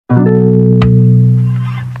Hello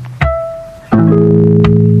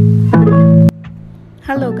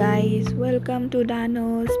guys, welcome to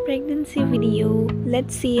Dano's pregnancy video.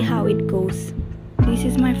 Let's see how it goes. This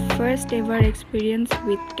is my first ever experience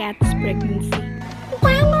with cat's pregnancy.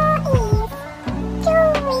 Dano is 2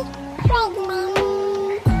 weeks pregnant.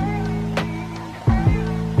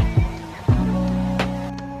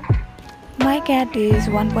 My cat is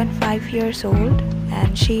 1.5 years old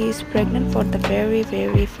and she is pregnant for the very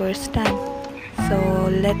first time. So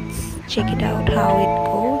let's check it out how it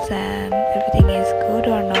goes and everything is good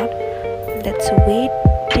or not. Let's wait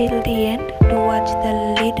till the end to watch the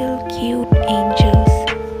little cute angels.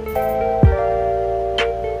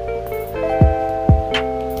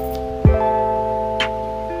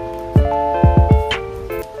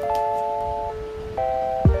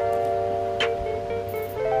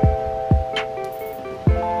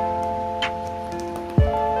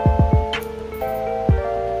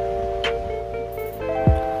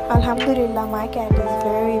 Alhamdulillah, my cat is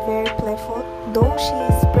very playful. Though she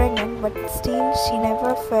is pregnant, but still she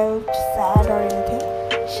never felt sad or anything.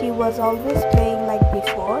 She was always playing like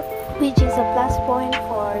before, which is a plus point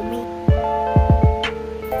for me.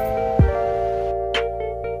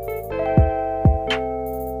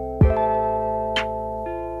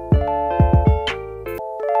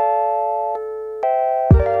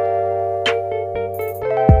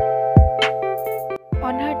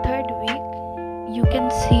 On her third week, you can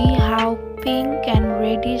see how pink and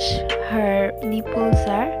reddish her nipples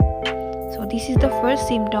are. So this is the first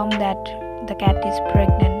symptom that the cat is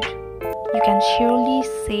pregnant. You can surely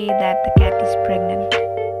say that the cat is pregnant.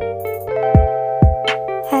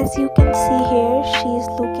 As you can see here, she is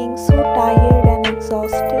looking so tired and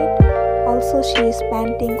exhausted. Also, she is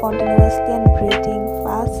panting continuously and breathing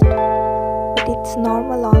fast. But it's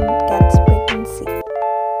normal on cat's pregnancy.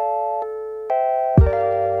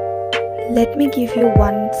 Let me give you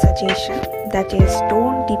one suggestion, that is,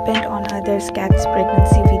 don't depend on others' cat's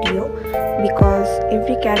pregnancy video, because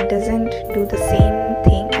every cat doesn't do the same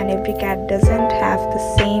thing and every cat doesn't have the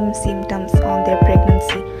same symptoms on their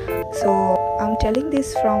pregnancy. So I'm telling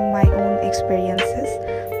this from my own experiences.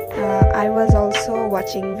 I was also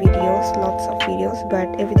watching videos, lots of videos, but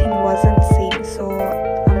everything wasn't same. So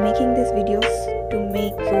I'm making these videos to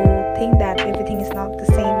make you think that everything is not the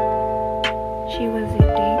same. She was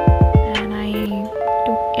eating and I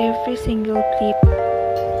took every single clip.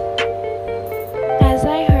 As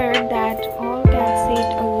I heard that all cats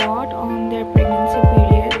eat a lot on their pregnancy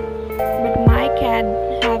period, but my cat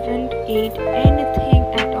haven't ate anything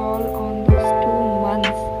at all on those 2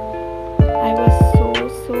 months. I was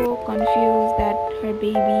so confused that her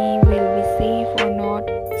baby will be safe or not.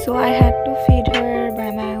 So I had to feed her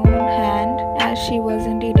by my own hand as she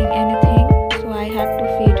wasn't eating anything. So I had to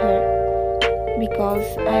feed her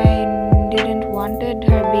because I didn't wanted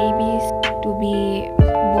her babies to be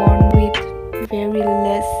born with very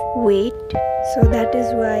less weight. So that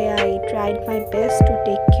is why I tried my best to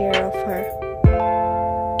take care of her.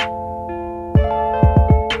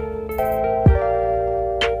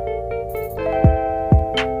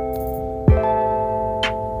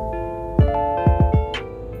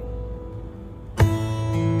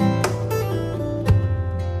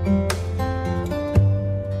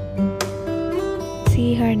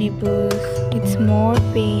 See her nipples, it's more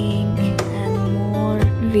pink and more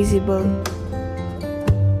visible.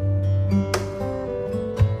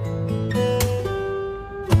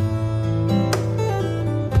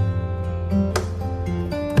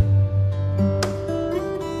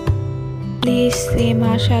 Please say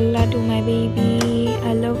mashallah to my baby.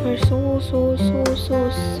 I love her so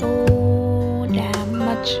damn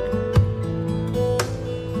much.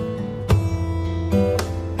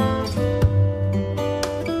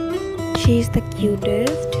 She's the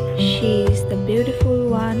cutest, she's the beautiful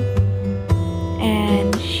one,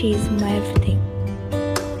 and she's my everything.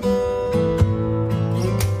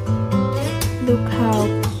 Look how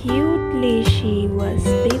cutely she was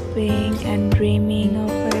sleeping and dreaming of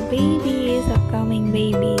her babies, upcoming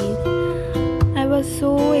babies. I was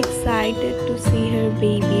so excited to see her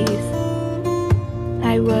babies.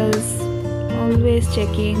 I was always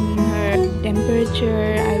checking her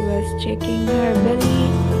temperature, I was checking her belly,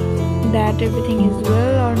 that everything is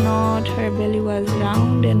well or not. Her belly was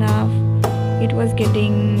round enough. It was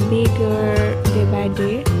getting bigger day by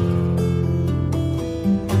day.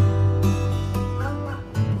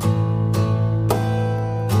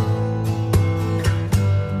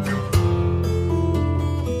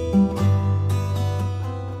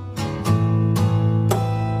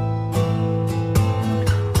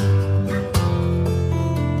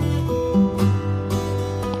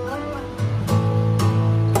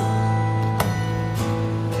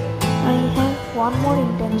 one more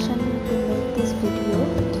intention to make this video,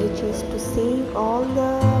 which is to save all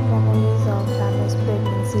the memories of Anna's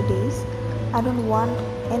pregnancy days. I don't want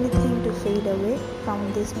anything to fade away from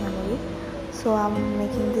this memory, so I'm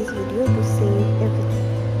making this video to save everything.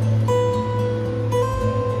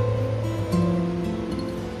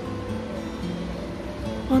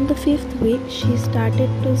 On the 5th week, she started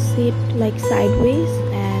to sit like sideways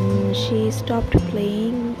and she stopped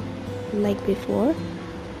playing like before.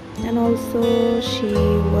 And also she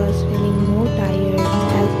was feeling more tired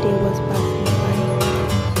as day was passing by.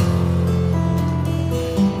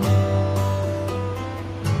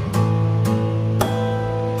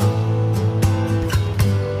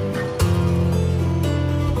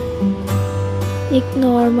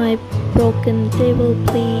 Ignore my broken table,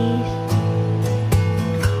 please.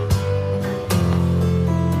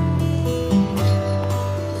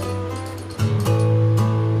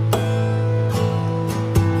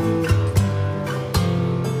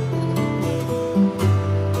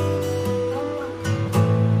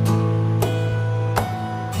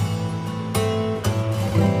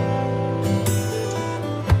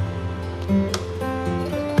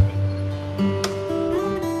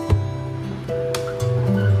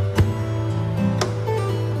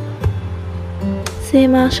 Say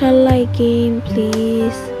mashallah again,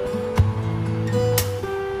 please.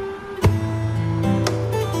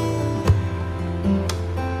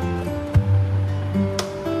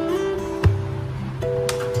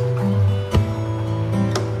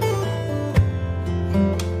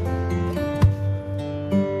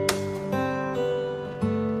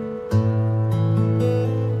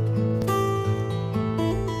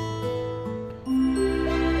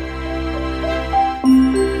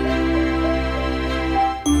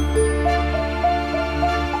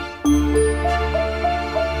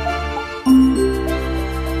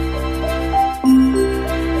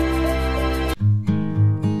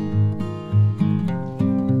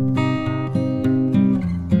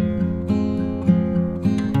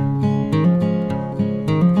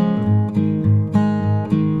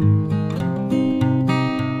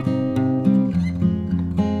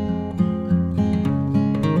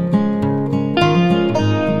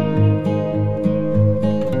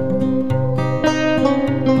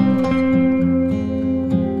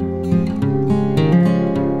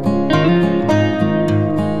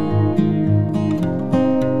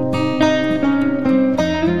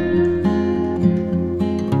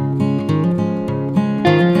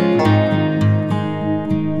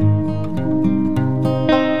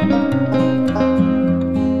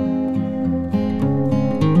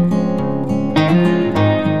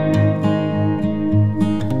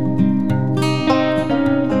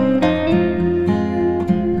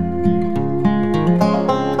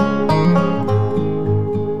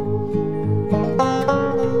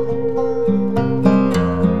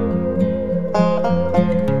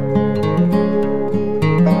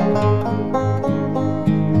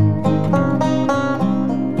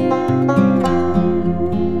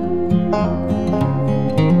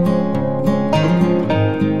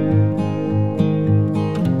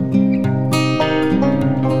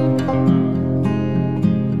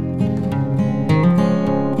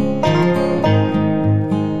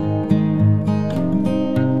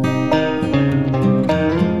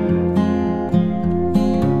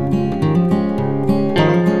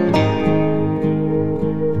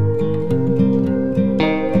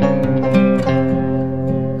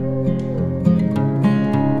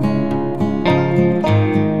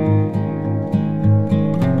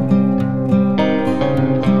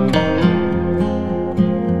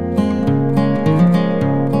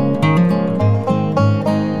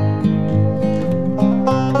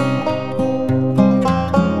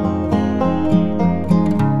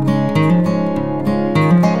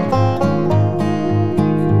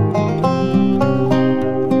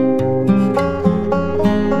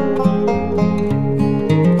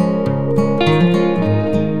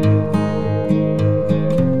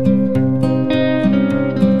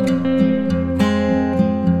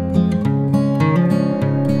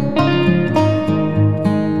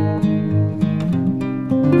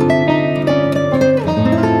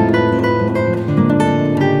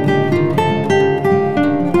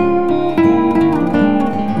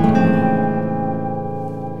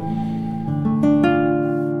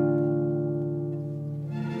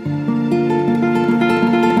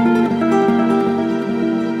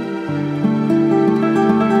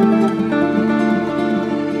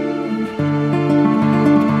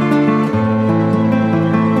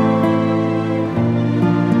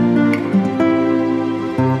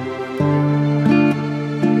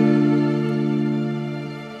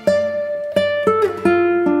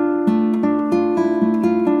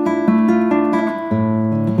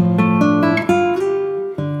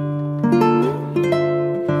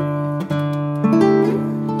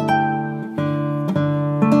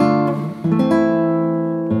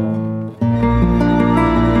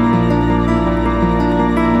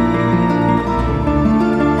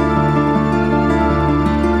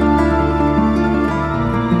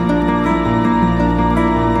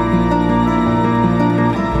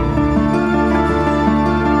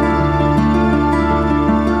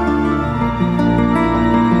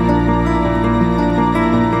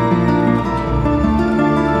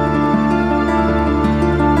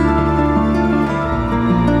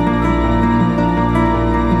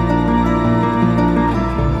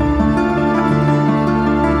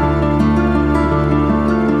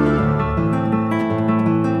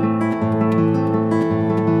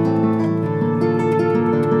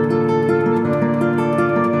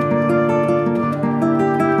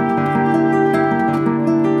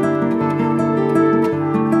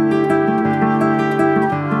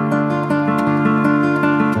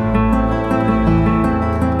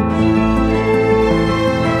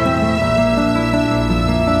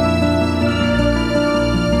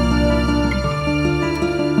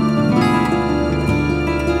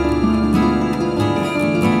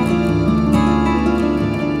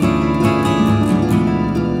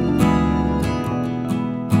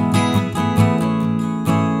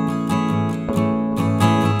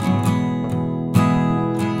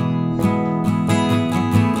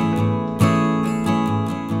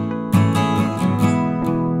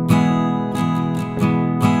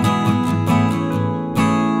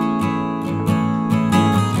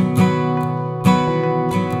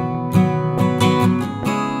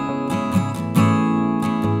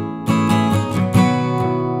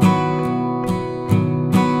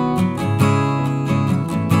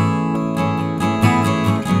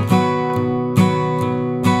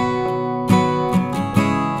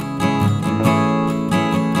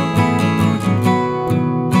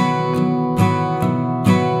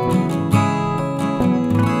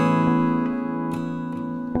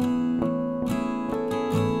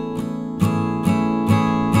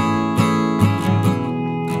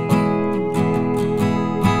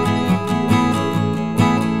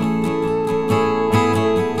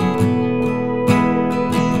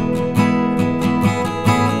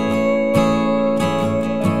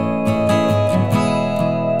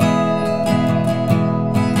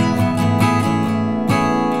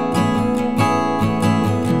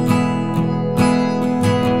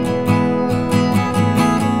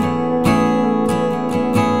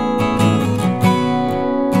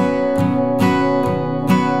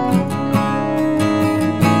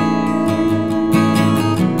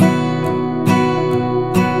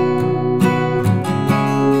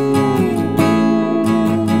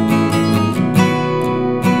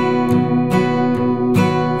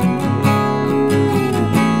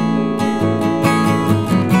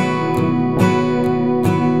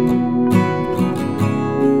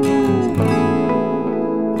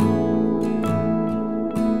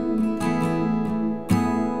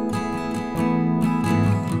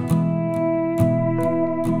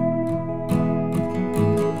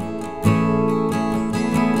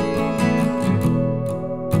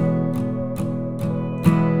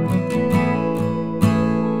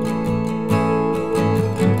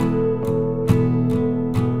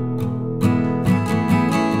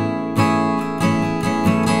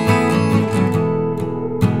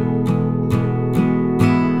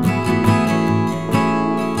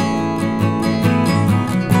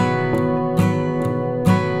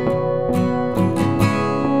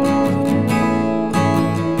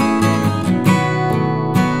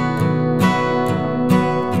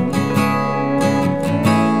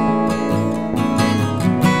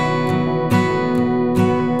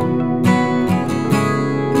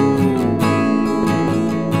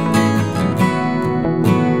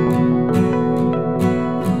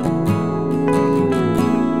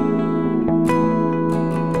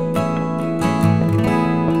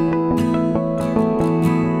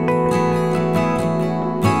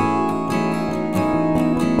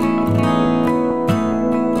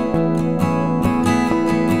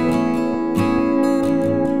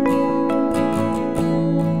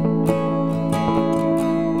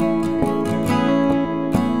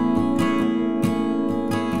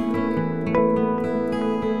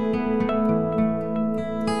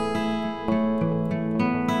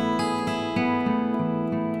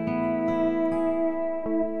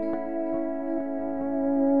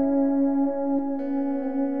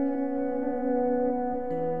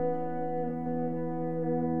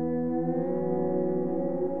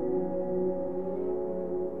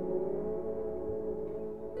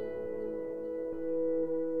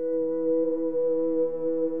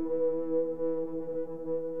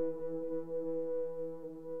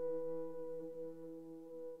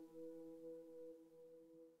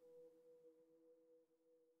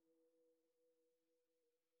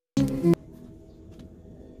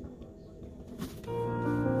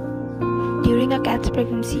 cat's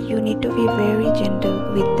pregnancy, you need to be very gentle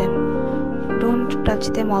with them. Don't touch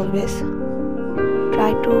them always.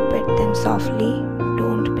 Try to pet them softly.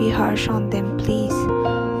 Don't be harsh on them, please.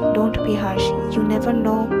 Don't be harsh. You never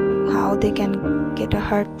know how they can get a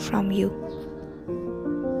hurt from you.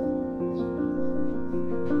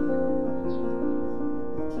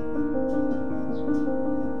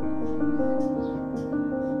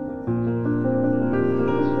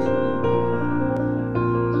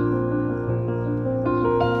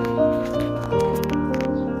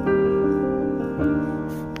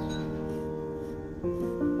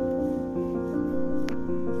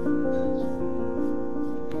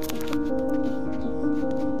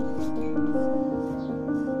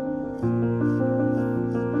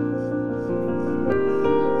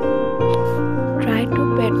 Try to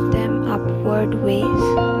pet them upward ways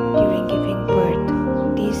during giving birth.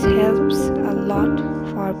 This helps a lot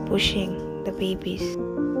for pushing the babies.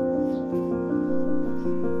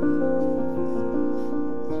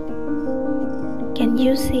 Can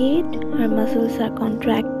you see it? Her muscles are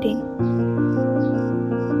contracting.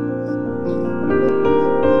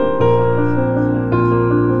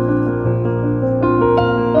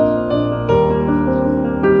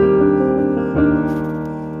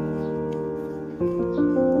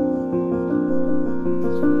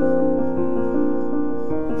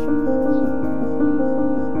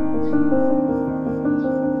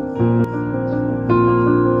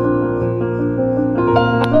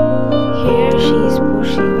 Here she is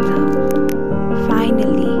pushing now.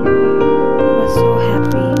 Finally, I was so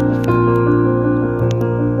happy.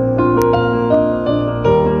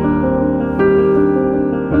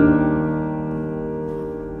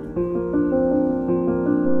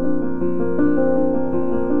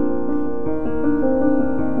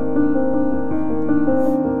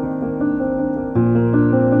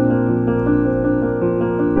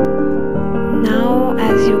 Now,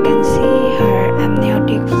 as you can see, her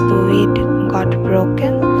amniotic fluid got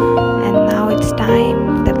broken, and now it's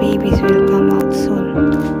time the babies will come out soon.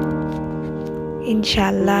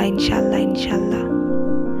 Inshallah, inshallah, inshallah.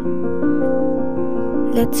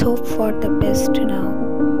 Let's hope for the best now.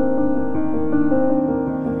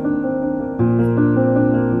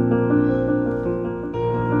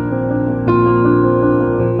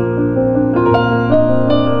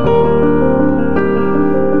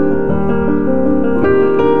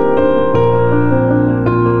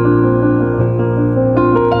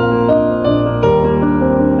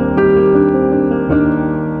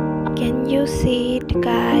 Can you see it,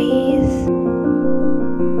 guys?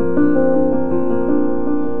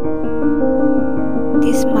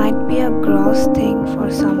 This might be a gross thing for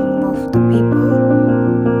some of the people,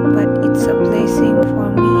 but it's a blessing for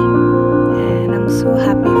me, and I'm so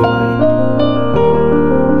happy for it.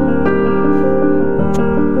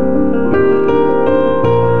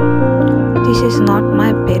 This is not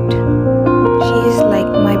my pet. She is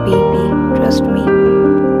like my baby, trust me.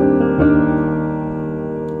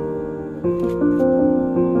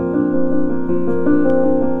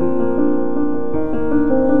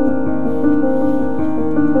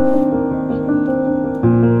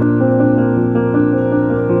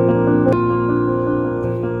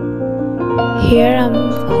 Here I'm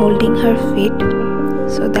holding her feet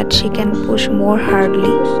so that she can push more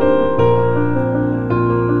hardly.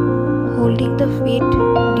 Holding the feet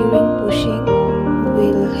during pushing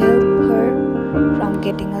will help her from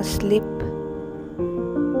getting a slip.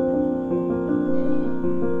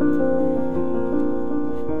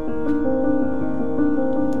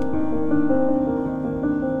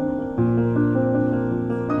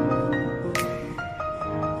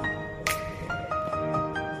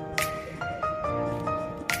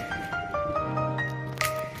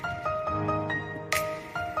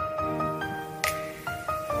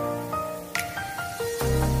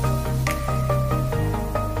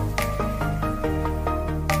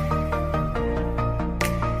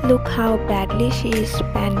 Look how badly she is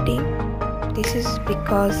panting. This is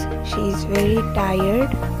because she is very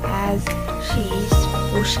tired as she is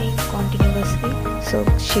pushing continuously. So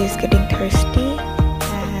she is getting thirsty,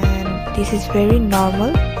 and this is very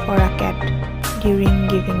normal for a cat during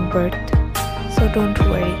giving birth. So don't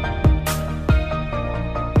worry.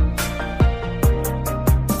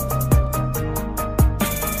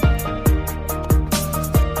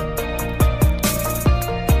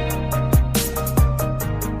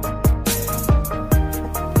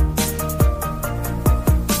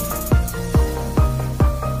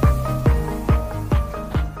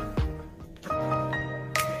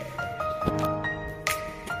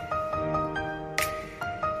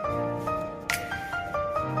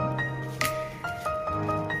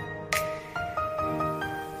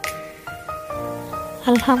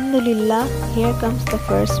 Alhamdulillah, here comes the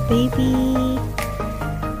first baby.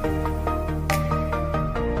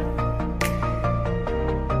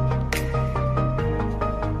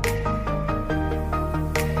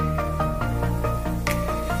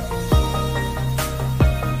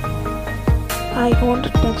 I won't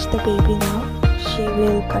touch the baby now. She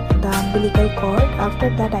will cut the umbilical cord. After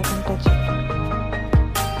that I can touch it.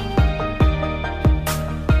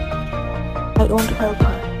 I won't help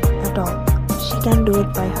her at all. She can do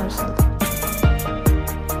it by herself.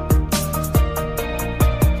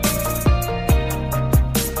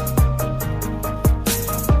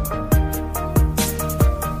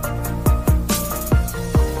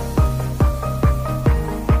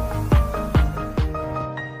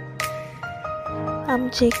 I'm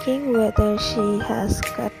checking whether she has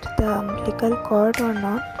cut the umbilical cord or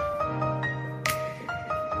not.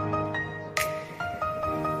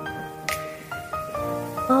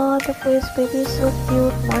 Oh, the first baby is so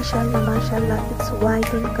cute. Mashallah, mashallah. It's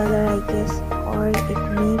white in color, I guess. Or it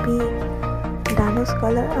may be Dano's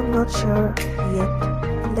color. I'm not sure yet.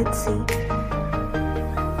 Let's see.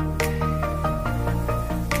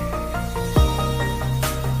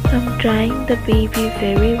 I'm drying the baby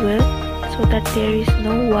very well so that there is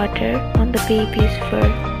no water on the baby's fur.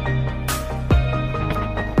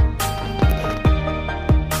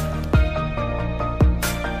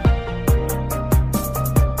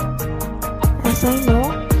 As I know,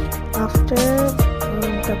 after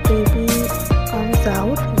the baby comes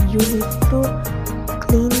out, you need to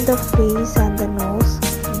clean the face and the nose.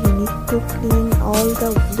 You need to clean all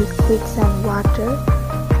the liquids and water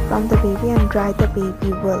from the baby and dry the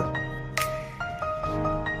baby well.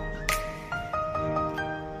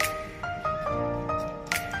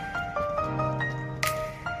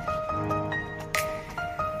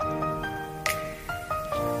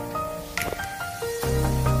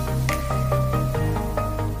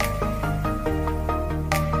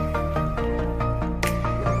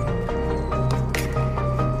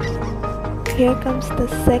 Here comes the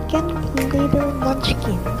second little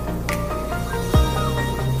munchkin.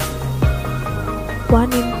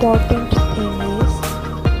 One important thing is,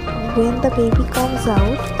 when the baby comes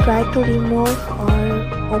out, try to remove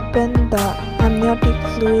or open the amniotic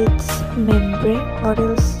fluids membrane, or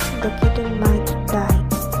else the kitten might die.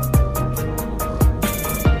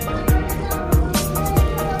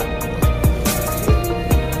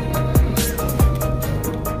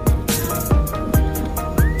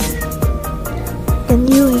 Can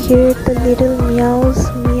you hear the little meows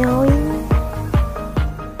meowing?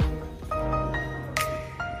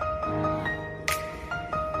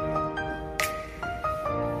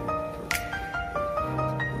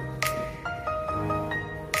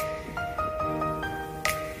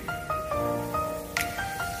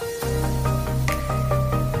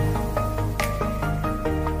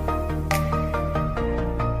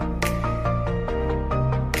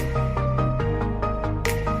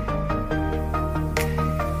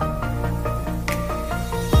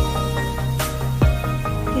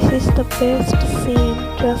 This is the best scene,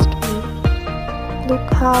 trust me.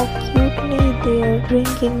 Look how cutely they are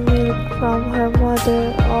drinking milk from her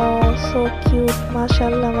mother. Oh, so cute.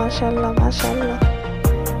 Mashallah, mashallah, mashallah.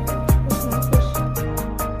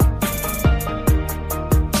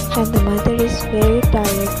 And the mother is very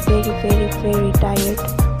tired, very tired.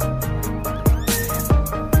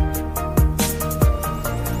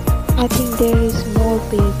 I think there is more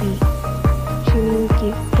baby. She will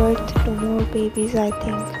give birth to more babies, I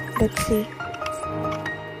think. Let's see.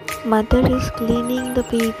 Mother is cleaning the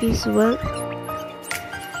babies well.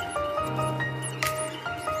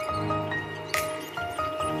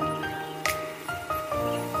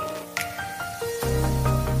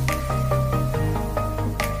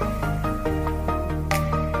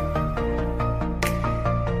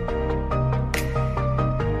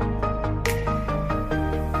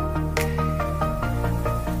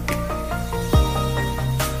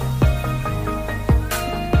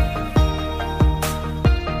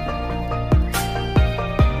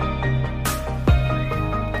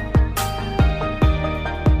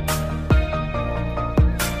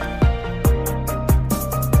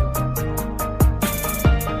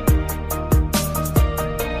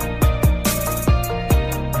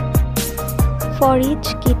 For each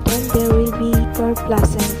kitten there will be per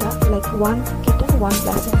placenta, like one kitten, one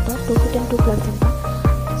placenta, two kitten, two placenta.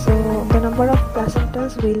 So the number of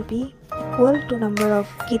placentas will be equal to number of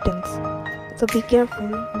kittens. So be careful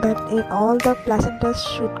that all the placentas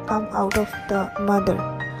should come out of the mother,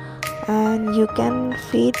 and you can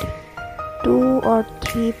feed 2 or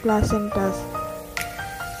 3 placentas.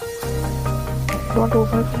 Don't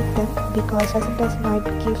overfeed them because placentas might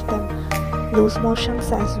give them loose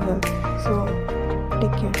motions as well. So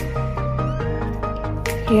take care.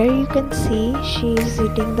 Here you can see she is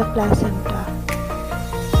eating the placenta.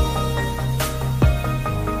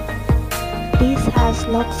 This has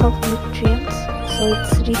lots of nutrients, so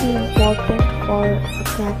it's really important for a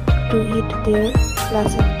cat to eat their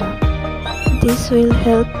placenta. This will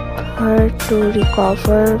help her to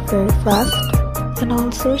recover very fast, and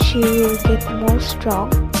also she will get more strong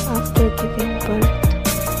after giving birth.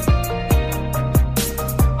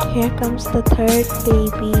 Here comes the third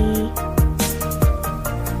baby.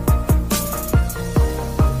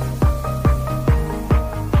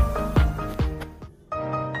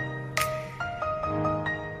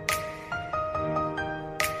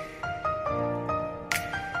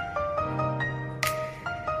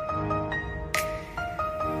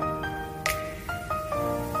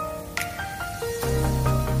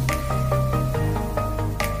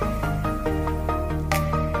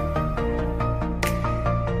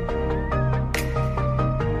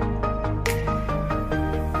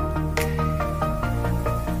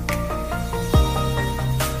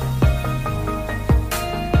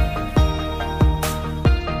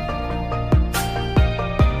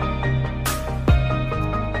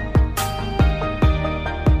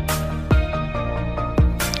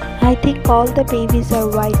 I think all the babies are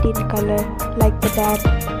white in color, like the dad.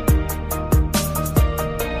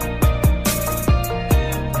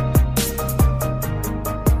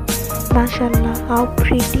 MashaAllah, how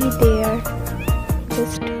pretty they are.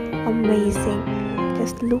 Just amazing.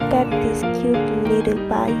 Just look at these cute little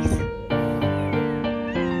pies.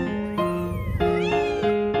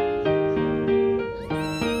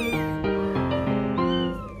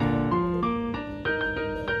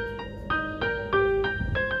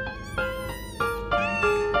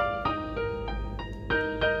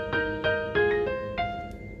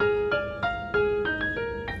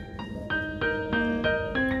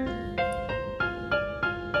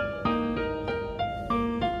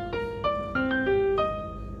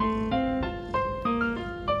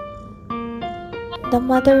 The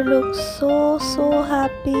mother looks so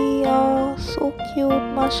happy. Oh, so cute.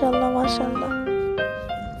 MashaAllah, MashaAllah.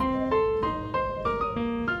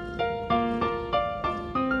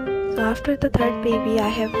 So after the third baby, I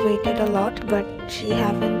have waited a lot, but she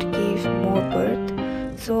haven't gave more birth.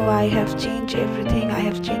 So I have changed everything. I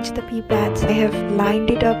have changed the pee pads. I have lined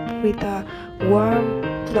it up with a warm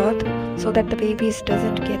cloth so that the babies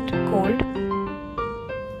doesn't get cold.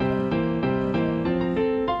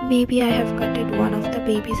 Maybe I have cutted one of the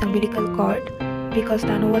baby's umbilical cord because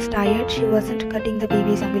Tanu was tired. She wasn't cutting the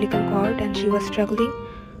baby's umbilical cord and she was struggling.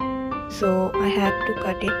 So I had to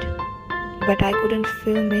cut it, but I couldn't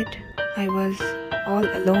film it. I was all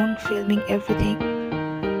alone filming everything.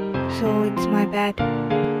 So it's my bad.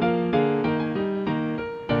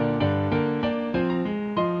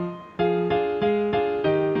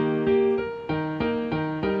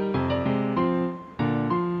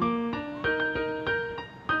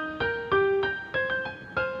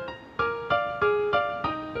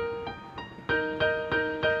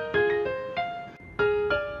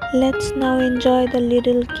 Let's now enjoy the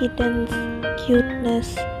little kitten's cuteness.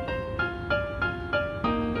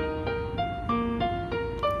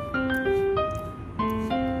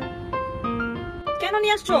 কেন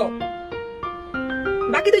নিয়ে আসছো?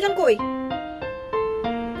 বাকি দুজন কই?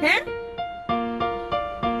 হ্যাঁ?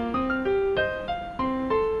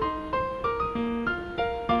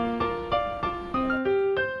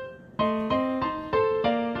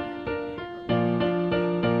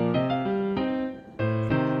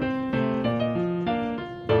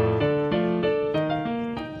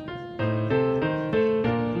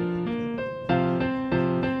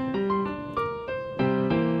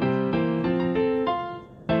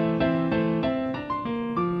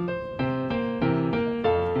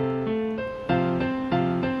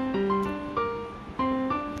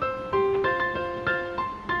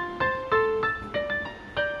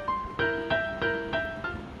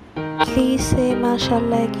 Please say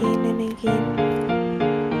MashaAllah again and again.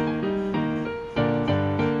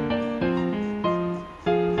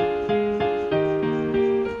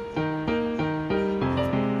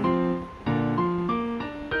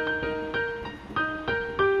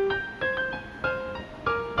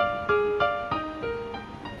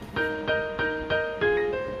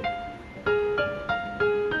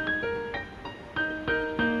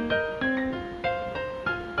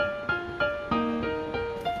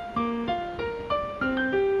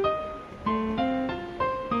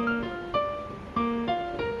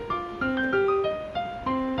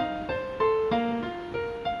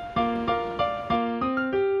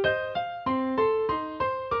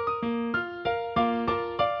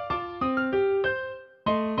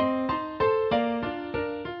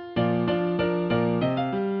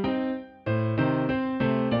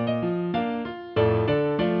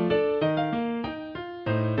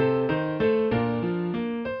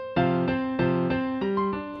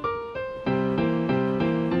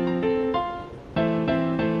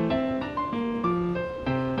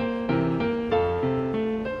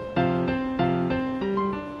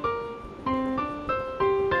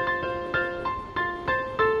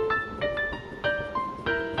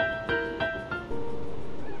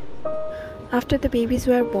 After the babies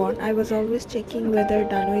were born, I was always checking whether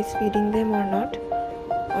Dano is feeding them or not,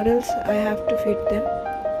 or else I have to feed them.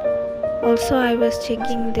 Also, I was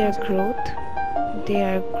checking their growth. They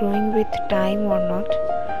are growing with time or not,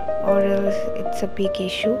 or else it's a big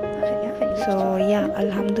issue. So yeah,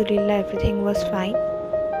 Alhamdulillah, everything was fine.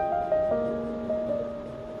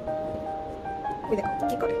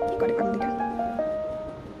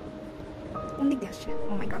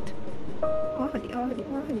 Oh my god.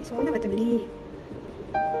 Holy, so never to believe.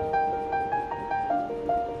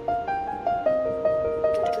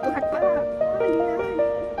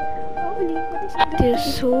 They're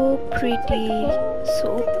so pretty,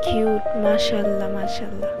 so cute, mashallah,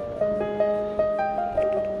 mashallah.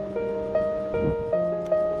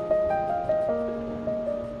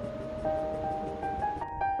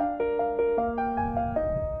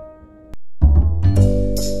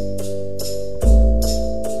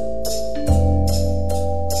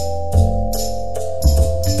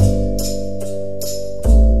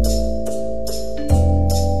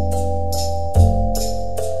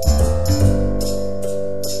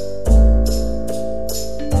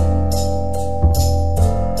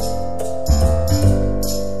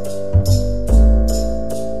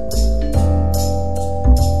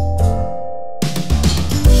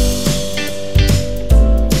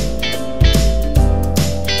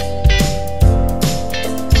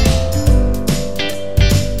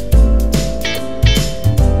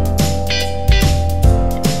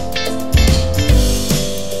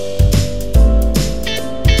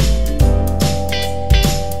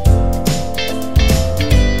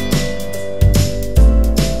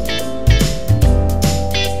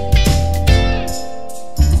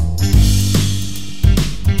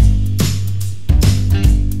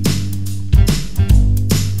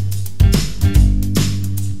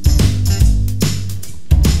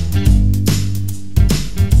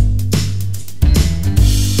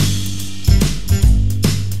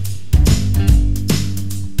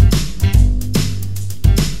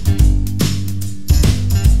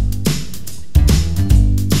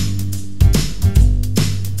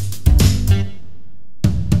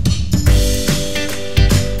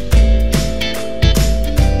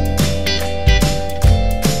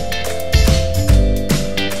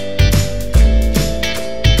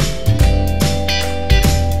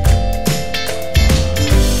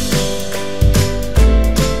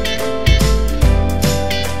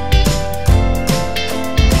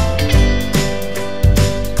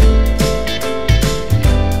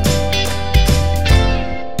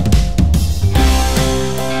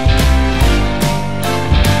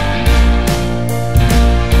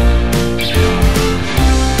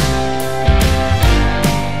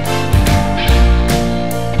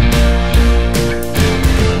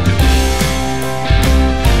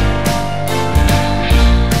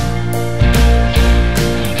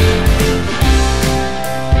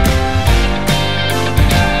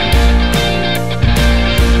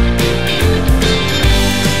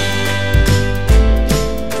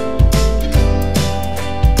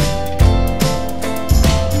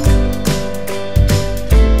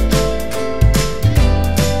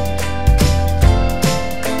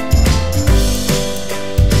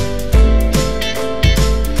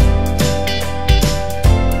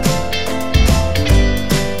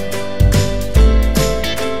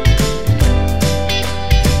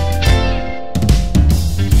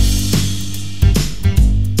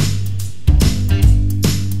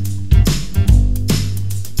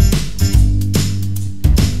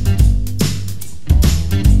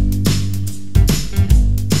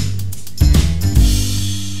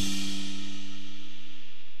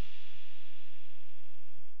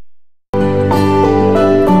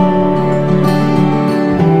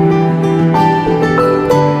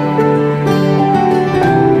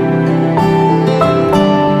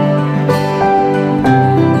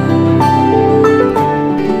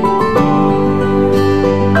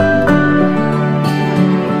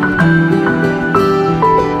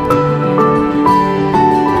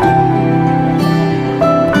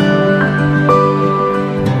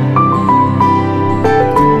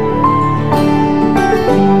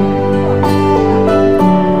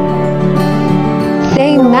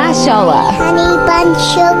 Mashallah. Honey bun,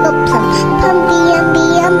 sugar plum, pumpkin.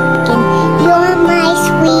 You're my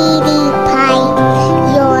sweetie pie.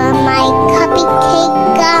 You're my cupcake,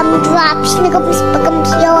 gumdrop, snickums,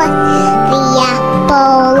 spickums. You're the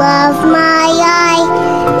apple of my eye,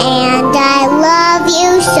 and I love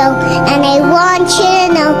you so, and I want you